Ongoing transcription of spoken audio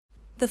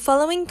The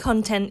following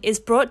content is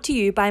brought to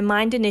you by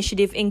MYND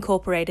Initiative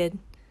Incorporated.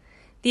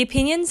 The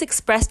opinions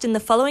expressed in the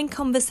following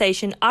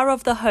conversation are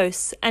of the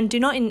hosts and do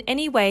not in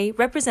any way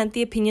represent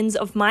the opinions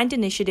of MYND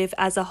Initiative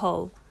as a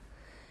whole.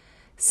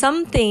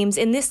 Some themes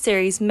in this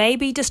series may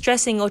be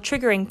distressing or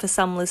triggering for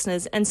some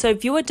listeners, and so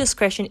viewer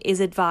discretion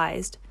is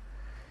advised.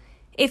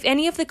 If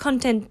any of the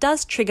content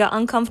does trigger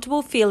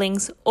uncomfortable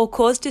feelings or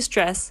cause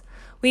distress,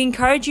 we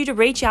encourage you to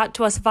reach out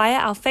to us via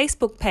our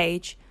Facebook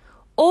page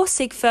or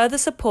seek further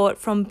support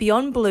from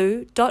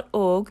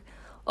beyondblue.org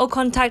or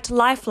contact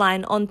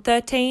Lifeline on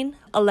 13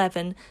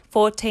 11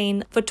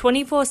 14 for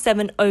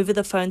 24/7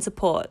 over-the-phone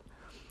support.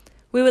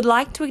 We would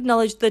like to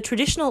acknowledge the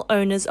traditional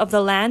owners of the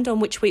land on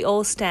which we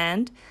all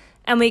stand,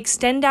 and we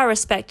extend our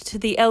respect to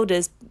the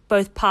elders,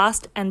 both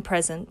past and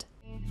present.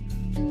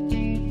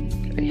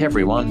 Hey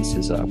everyone, this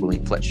is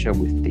William Fletcher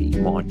with the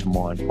Mind to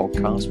Mind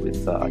podcast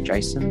with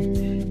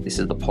Jason. This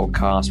is the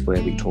podcast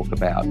where we talk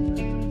about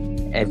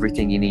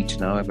everything you need to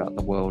know about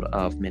the world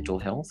of mental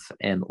health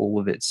and all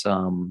of its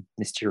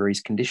mysterious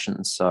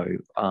conditions. So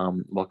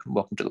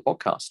welcome to the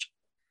podcast.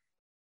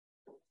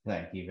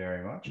 Thank you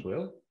very much,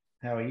 Will.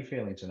 How are you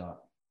feeling tonight?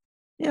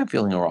 Yeah, I'm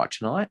feeling all right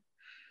tonight.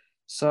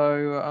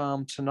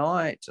 So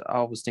tonight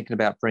I was thinking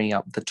about bringing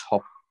up the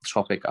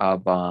topic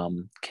of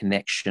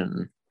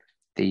connection,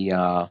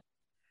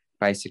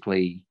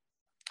 basically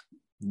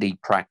the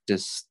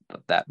practice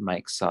that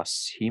makes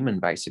us human,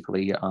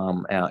 basically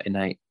our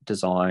innate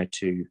desire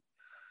to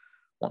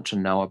want to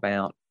know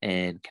about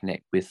and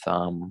connect with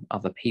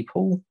other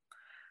people,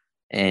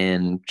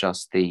 and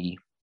just the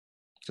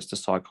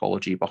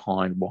psychology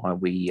behind why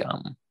we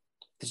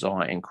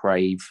desire and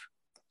crave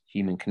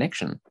human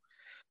connection.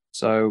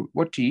 So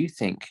what do you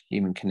think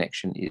human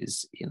connection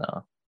is in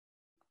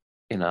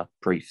a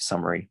brief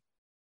summary?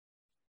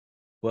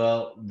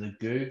 Well, the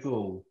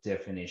Google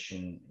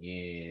definition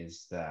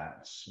is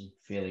that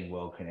feeling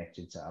well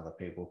connected to other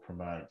people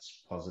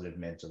promotes positive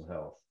mental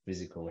health,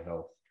 physical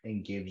health,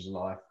 and gives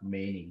life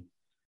meaning.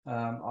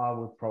 I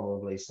would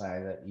probably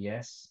say that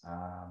yes,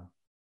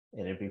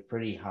 it'd be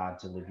pretty hard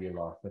to live your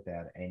life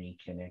without any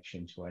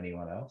connection to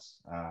anyone else.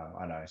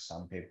 I know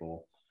some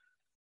people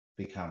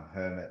become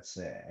hermits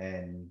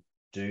and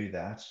do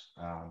that,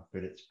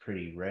 but it's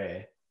pretty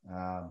rare.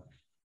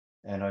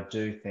 And I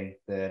do think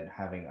that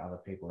having other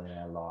people in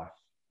our life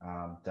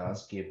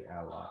does give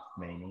our life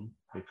meaning,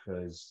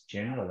 because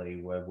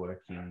generally we're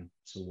working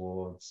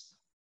towards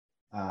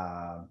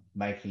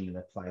making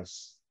the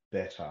place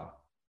better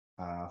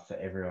for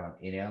everyone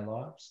in our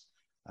lives.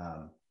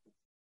 That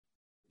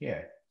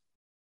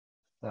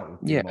would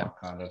be my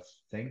kind of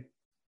thing.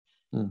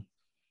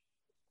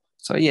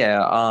 So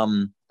yeah,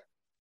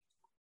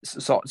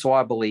 so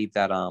I believe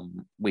that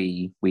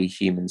we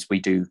humans, we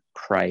do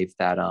crave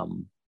that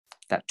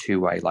that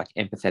two-way, like,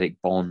 empathetic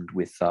bond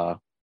with the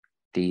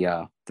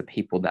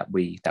people that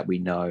we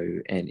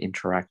know and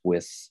interact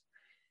with.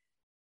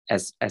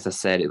 As I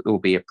said, it will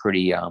be a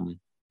pretty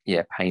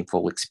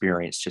painful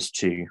experience just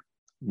to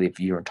live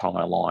your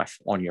entire life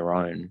on your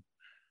own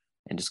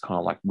and just kind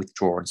of like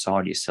withdraw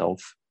inside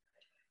yourself.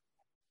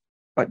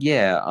 But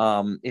yeah,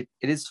 it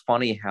is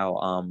funny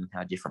how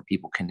different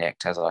people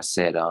connect. As I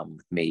said,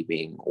 with me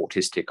being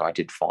autistic, I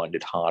did find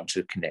it hard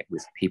to connect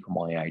with people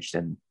my age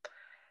than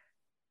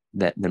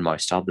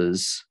most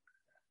others.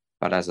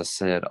 But as I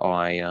said,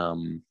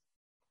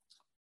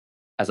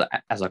 as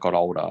I got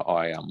older,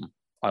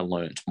 I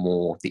learned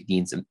more the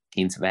ins and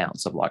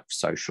outs of like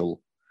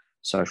social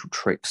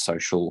tricks,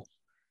 social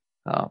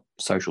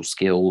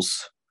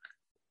skills,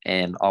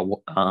 and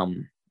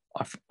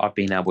I've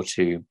been able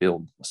to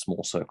build a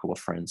small circle of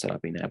friends that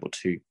I've been able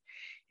to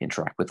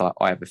interact with.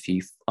 I have a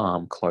few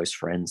close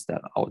friends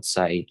that I would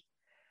say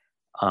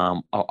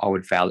I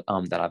would value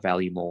that I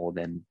value more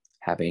than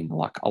having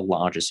like a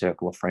larger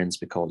circle of friends,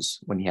 because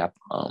when you have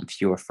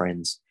fewer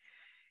friends,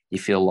 you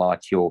feel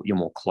like you're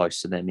more close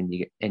to them, and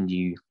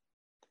you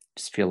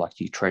just feel like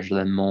you treasure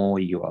them more.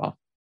 You're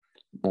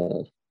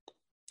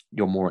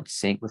more in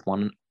sync with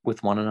one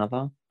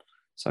another.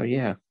 So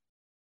yeah.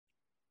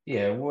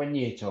 Yeah, when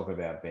you talk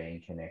about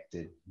being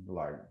connected,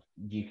 like,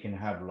 you can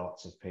have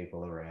lots of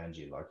people around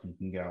you. Like, you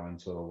can go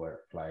into a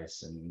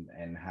workplace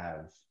and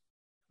have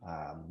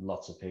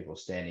lots of people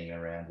standing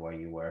around while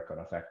you work on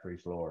a factory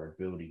floor and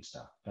building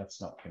stuff. That's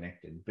not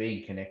connected.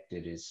 Being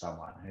connected is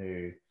someone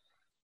who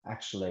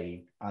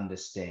actually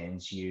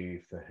understands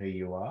you for who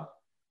you are.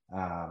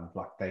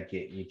 Like, they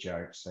get your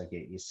jokes, they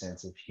get your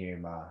sense of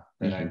humor.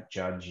 They don't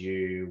judge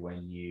you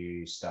when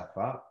you stuff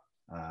up.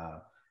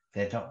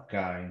 They're not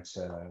going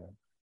to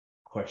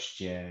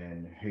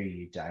question who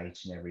you date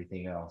and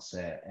everything else,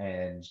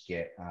 and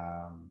get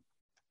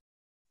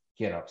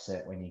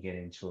upset when you get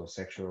into a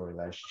sexual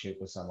relationship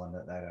with someone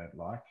that they don't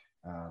like,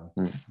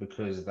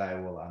 because they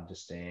will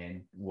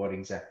understand what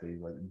exactly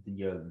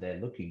they're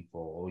looking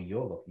for or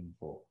you're looking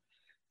for,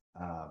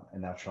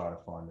 and they'll try to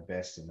find the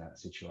best in that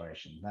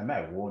situation. They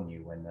may warn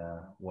you when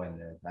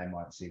they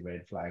might see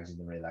red flags in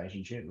the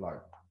relationship,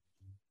 like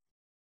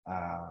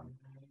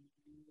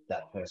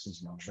that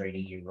person's not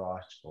treating you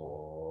right,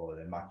 or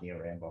they're mucking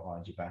around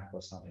behind your back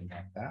or something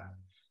like that.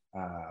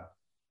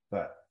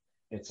 But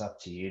it's up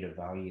to you to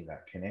value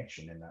that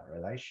connection in that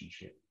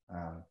relationship.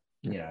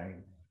 You know,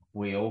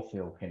 we all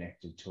feel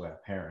connected to our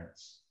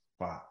parents,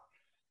 but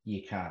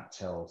you can't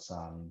tell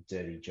some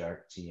dirty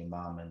joke to your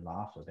mum and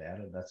laugh about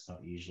it. That's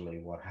not usually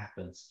what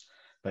happens,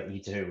 but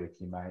you do with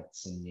your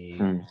mates and you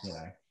know,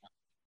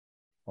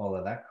 all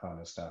of that kind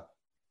of stuff.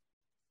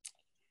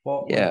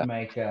 What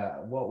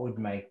would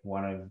make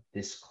one of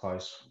this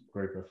close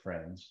group of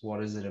friends?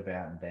 What is it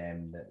about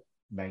them that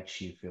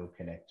makes you feel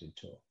connected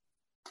to it?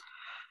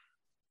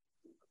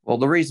 Well,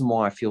 the reason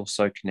why I feel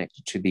so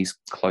connected to these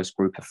close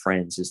group of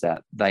friends is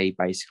that they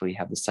basically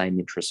have the same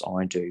interests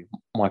I do.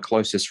 My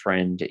closest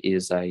friend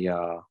is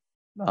a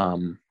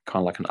kind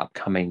of like an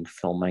upcoming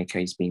filmmaker.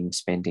 He's been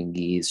spending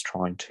years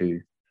trying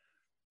to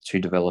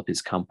develop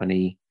his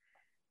company,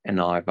 and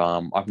I've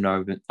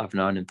known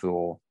him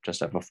for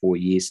just over 4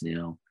 years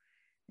now,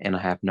 and I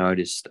have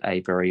noticed a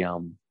very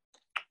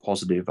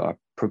positive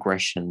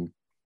progression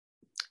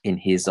in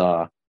his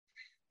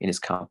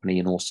company,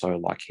 and also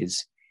like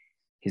his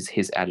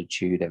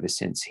attitude ever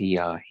since he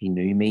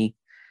knew me.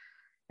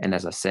 And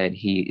as I said,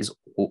 he is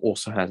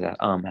also has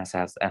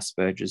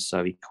Asperger's,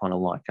 so he kind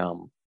of like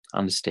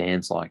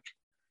understands like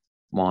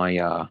my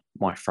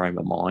frame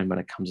of mind when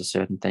it comes to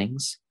certain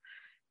things,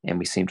 and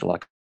we seem to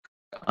like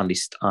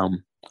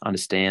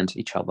understand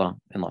each other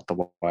and like the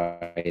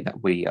way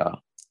that we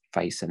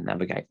face and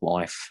navigate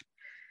life.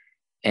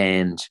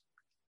 And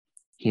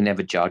he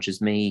never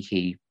judges me.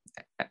 He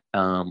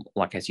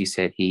like as you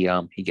said, he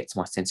gets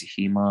my sense of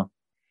humor,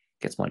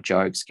 gets my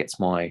jokes, gets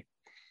my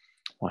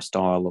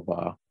style of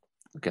I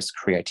guess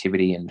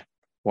creativity and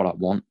what I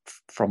want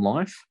from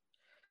life.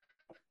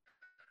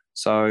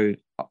 So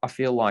I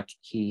feel like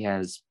he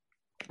has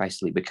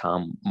basically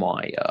become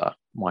my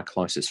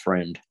closest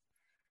friend.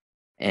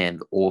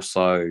 And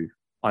also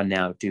I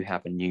now do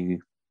have a new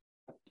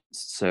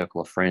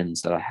circle of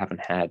friends that I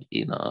haven't had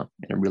in a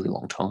really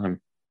long time.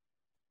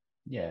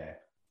 Yeah.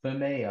 For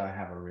me, I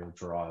have a real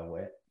dry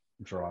wit,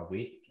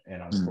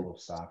 and I'm full of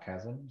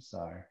sarcasm.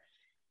 So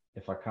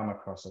if I come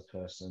across a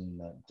person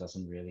that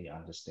doesn't really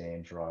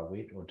understand dry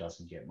wit or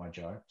doesn't get my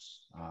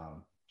jokes,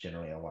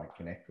 generally I won't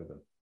connect with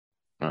them.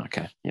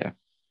 Okay, yeah.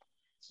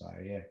 So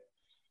yeah,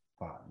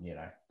 but you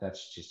know,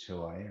 that's just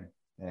who I am.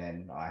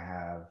 And I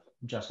have,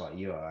 just like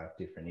you, I have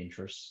different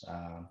interests.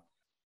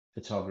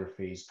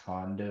 Photography is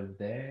kind of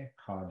there,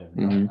 kind of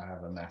not. I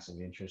have a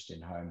massive interest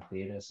in home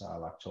theatre, so I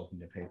like talking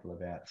to people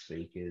about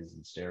speakers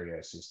and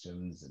stereo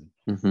systems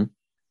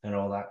and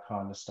all that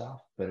kind of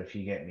stuff. But if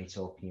you get me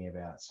talking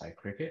about, say,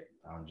 cricket,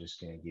 I'm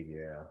just going to give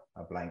you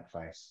a blank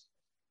face.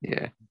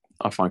 Yeah,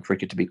 I find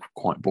cricket to be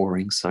quite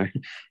boring, so I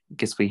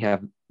guess we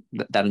have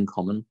that in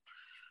common.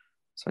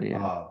 So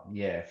yeah. Oh,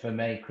 yeah. For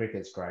me,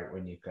 cricket's great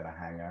when you've got a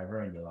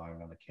hangover and you're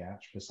lying on the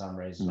couch. For some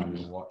reason, I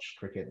can watch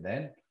cricket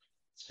then.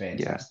 It's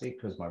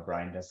fantastic because my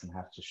brain doesn't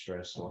have to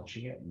stress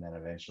watching it, and then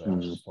eventually I'll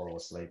just fall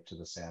asleep to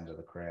the sound of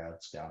the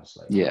crowds going to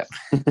sleep. Yeah.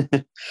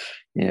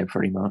 Yeah,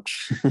 pretty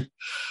much.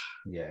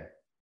 Yeah.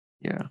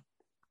 Yeah.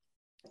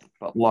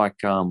 But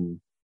like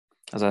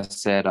as I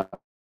said,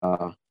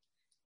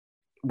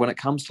 when it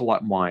comes to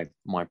like my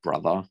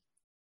brother,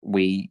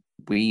 we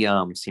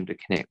seem to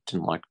connect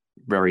and like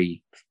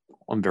very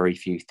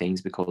few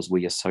things because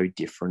we are so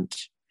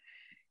different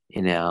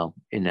in our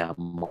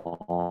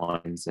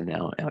minds and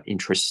our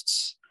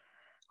interests.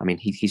 I mean,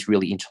 he's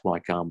really into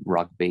like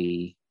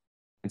rugby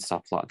and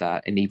stuff like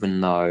that. And even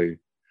though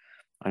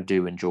I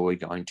do enjoy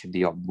going to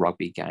the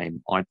rugby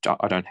game, I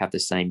don't have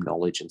the same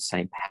knowledge and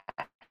same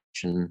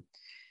passion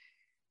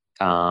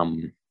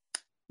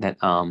that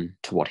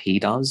to what he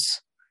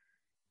does.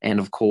 And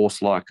of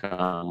course, like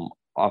I've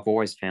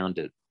always found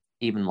it,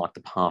 even like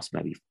the past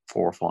maybe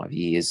 4 or 5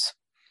 years,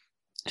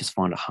 just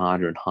find it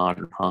harder and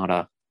harder and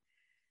harder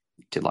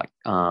to like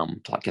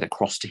get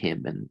across to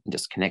him and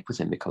just connect with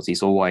him because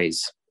he's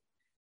always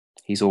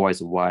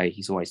away,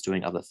 he's always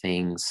doing other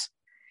things,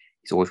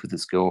 he's always with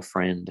his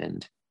girlfriend,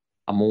 and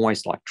I'm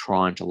always like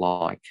trying to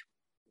like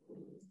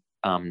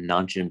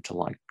nudge him to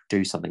like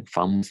do something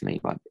fun with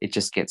me, but it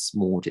just gets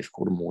more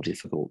difficult and more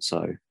difficult.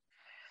 So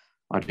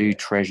I do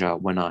treasure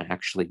when I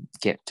actually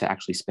get to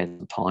actually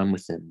spend time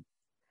with him.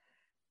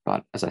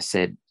 But as I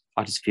said,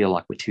 I just feel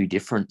like we're too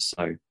different.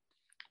 So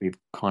we've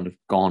kind of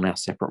gone our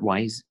separate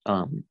ways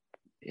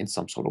in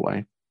some sort of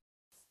way.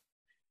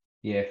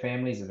 Yeah,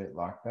 family's a bit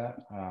like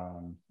that.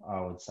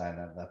 I would say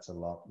that that's a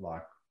lot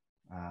like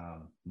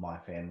my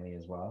family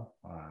as well.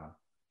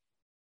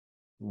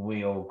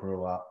 We all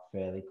grew up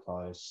fairly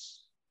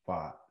close,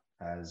 but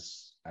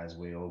as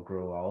we all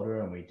grew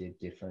older and we did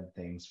different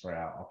things for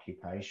our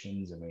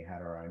occupations and we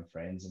had our own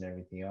friends and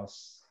everything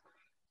else,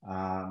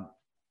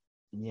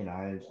 you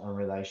know, a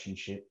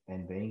relationship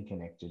and being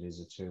connected is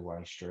a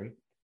two-way street.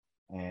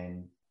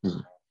 And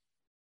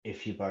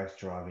if you're both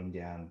driving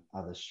down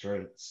other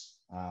streets,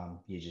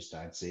 you just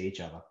don't see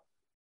each other.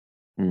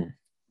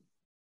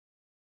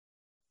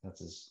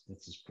 That's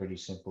as pretty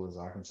simple as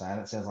I can say. And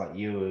it sounds like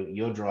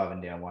you're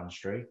driving down one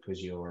street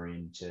because you're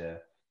into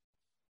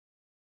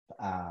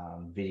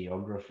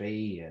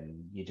videography,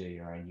 and you do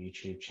your own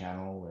YouTube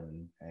channel,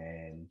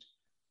 and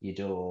you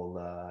do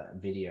all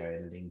video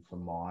editing for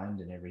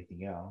MYND and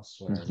everything else.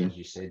 Whereas, as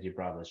you said, your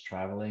brother's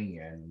traveling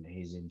and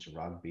he's into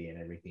rugby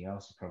and everything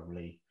else. He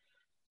probably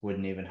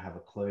wouldn't even have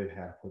a clue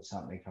how to put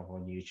something up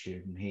on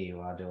YouTube, and here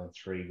you are doing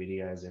 3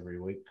 videos every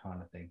week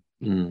kind of thing.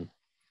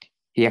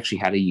 He actually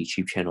had a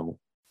YouTube channel,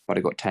 but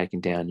it got taken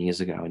down years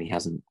ago, and he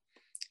hasn't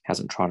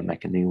tried to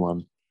make a new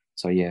one.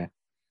 So yeah,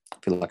 I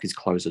feel like he's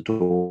closed the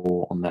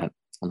door on that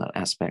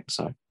aspect.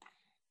 So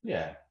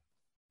yeah,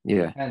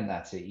 and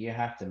that's it. You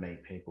have to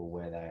meet people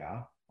where they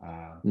are.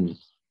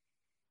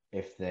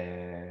 If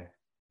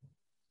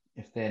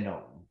they're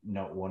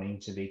not wanting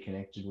to be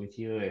connected with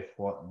you, if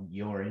what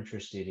you're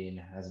interested in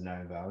has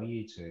no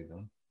value to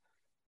them,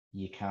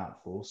 you can't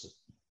force it.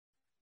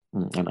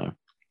 I know.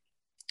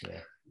 Yeah.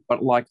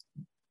 But like,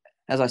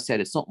 as I said,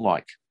 it's not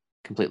like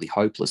completely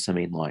hopeless. I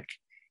mean, like,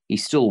 he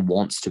still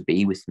wants to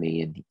be with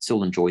me and he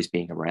still enjoys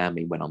being around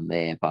me when I'm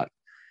there. But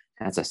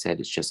as I said,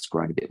 it's just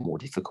grown a bit more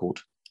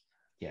difficult.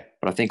 Yeah.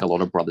 But I think a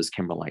lot of brothers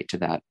can relate to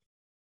that.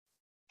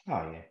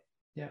 Oh, yeah.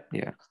 Yeah.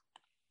 Yeah.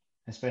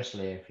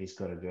 Especially if he's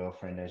got a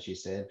girlfriend, as you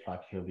said,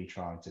 like he'll be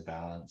trying to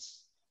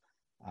balance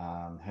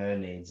her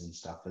needs and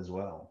stuff as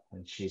well.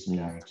 And she's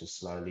going to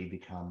slowly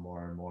become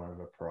more and more of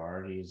a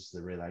priority as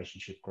the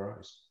relationship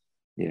grows.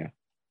 Yeah,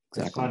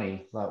 exactly. It's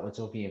funny, like we're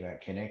talking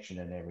about connection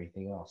and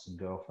everything else, and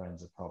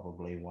girlfriends are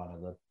probably one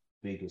of the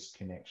biggest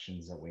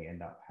connections that we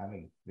end up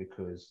having,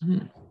 because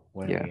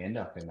when we end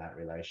up in that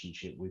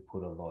relationship, we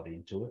put a lot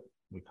into it.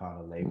 We kind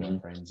of leave our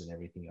friends and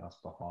everything else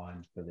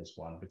behind for this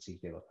one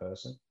particular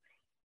person.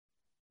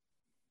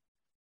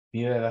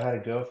 You ever had a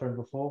girlfriend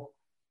before?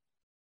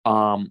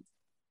 I've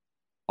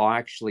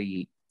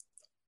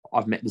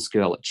met this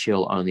girl at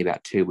Chill only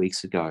about 2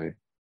 weeks ago.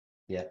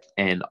 Yeah.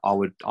 And I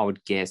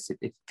would guess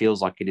it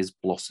feels like it is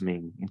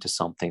blossoming into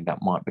something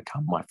that might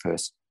become my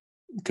first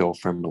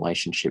girlfriend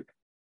relationship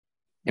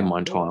in my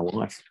entire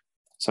life.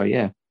 So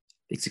yeah,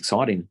 it's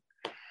exciting.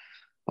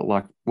 But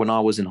like when I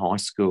was in high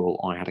school,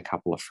 I had a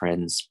couple of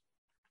friends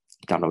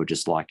that I would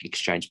just like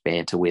exchange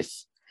banter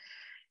with.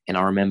 And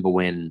I remember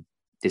when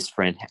this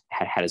friend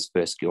had his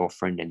first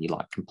girlfriend and he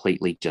like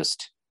completely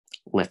just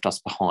left us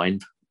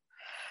behind.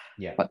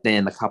 Yeah. But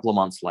then a couple of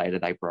months later,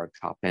 they broke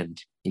up and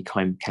he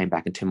came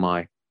back into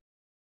my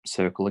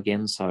circle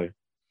again. So I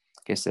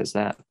guess there's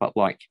that. But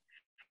like,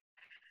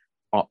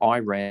 I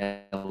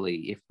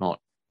rarely, if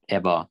not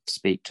ever,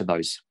 speak to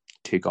those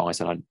 2 guys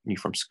that I knew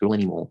from school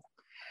anymore,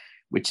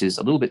 which is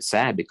a little bit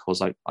sad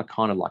because I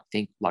kind of like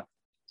think like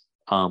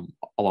a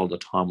lot of the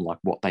time like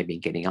what they've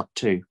been getting up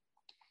to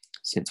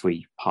since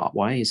we part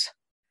ways.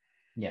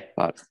 Yeah.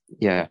 But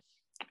yeah,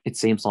 it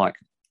seems like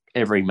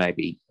every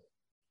maybe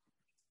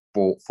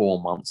 4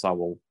 months I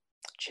will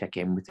check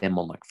in with them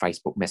on like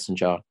Facebook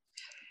Messenger,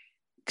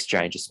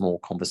 exchange a small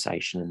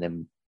conversation, and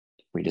then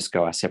we just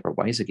go our separate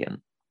ways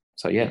again.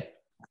 So yeah.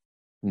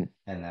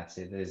 And that's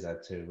it. There's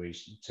that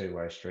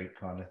two-way street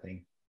kind of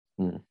thing.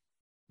 You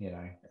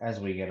know, as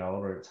we get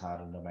older, it's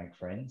harder to make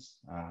friends.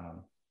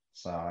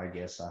 So I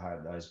guess I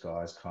hope those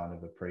guys kind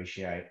of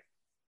appreciate,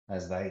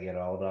 as they get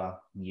older,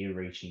 you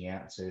reaching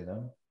out to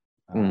them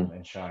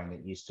and showing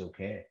that you still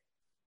care.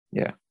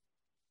 Yeah.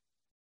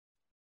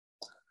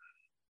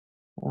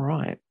 All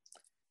right.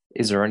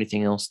 Is there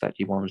anything else that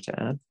you wanted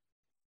to add?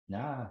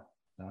 No,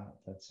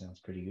 that sounds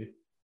pretty good.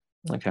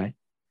 Okay.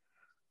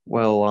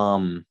 Well,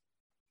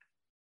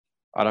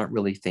 I don't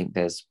really think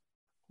there's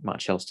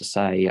much else to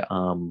say.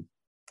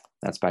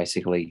 That's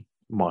basically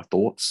my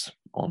thoughts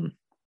on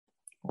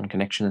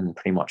connection and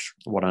pretty much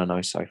what I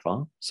know so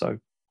far. So,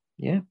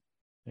 yeah.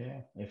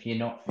 Yeah. If you're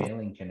not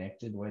feeling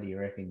connected, where do you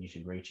reckon you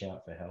should reach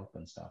out for help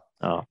and stuff?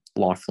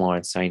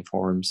 Lifeline, Sane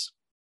forums.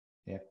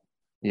 Yeah.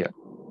 Yeah.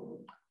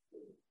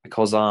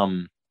 Because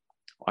I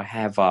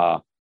have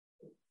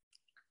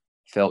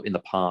felt in the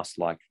past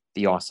like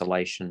the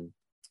isolation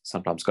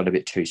sometimes got a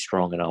bit too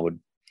strong, and I would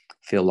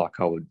feel like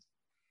I would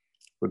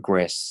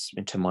regress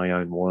into my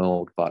own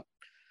world. But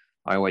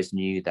I always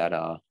knew that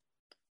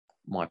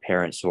my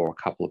parents or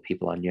a couple of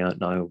people I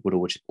know would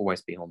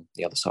always be on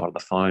the other side of the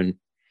phone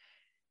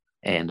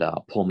and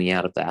pull me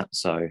out of that.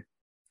 So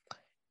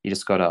you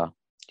just gotta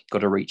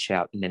reach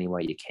out in any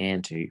way you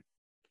can to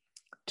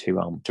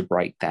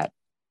break that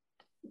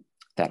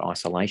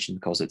isolation,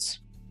 because it's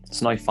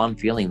no fun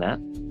feeling that.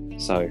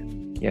 So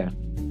yeah.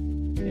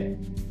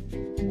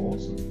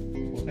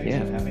 Awesome. Well, thanks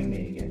for having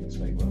me again this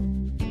week,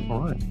 Will.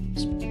 All right,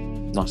 it's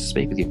nice to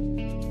speak with you.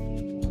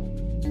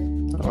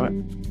 All right,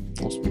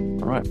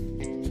 awesome. All right,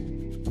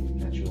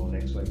 catch you all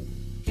next week.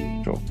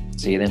 Sure,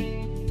 see you then.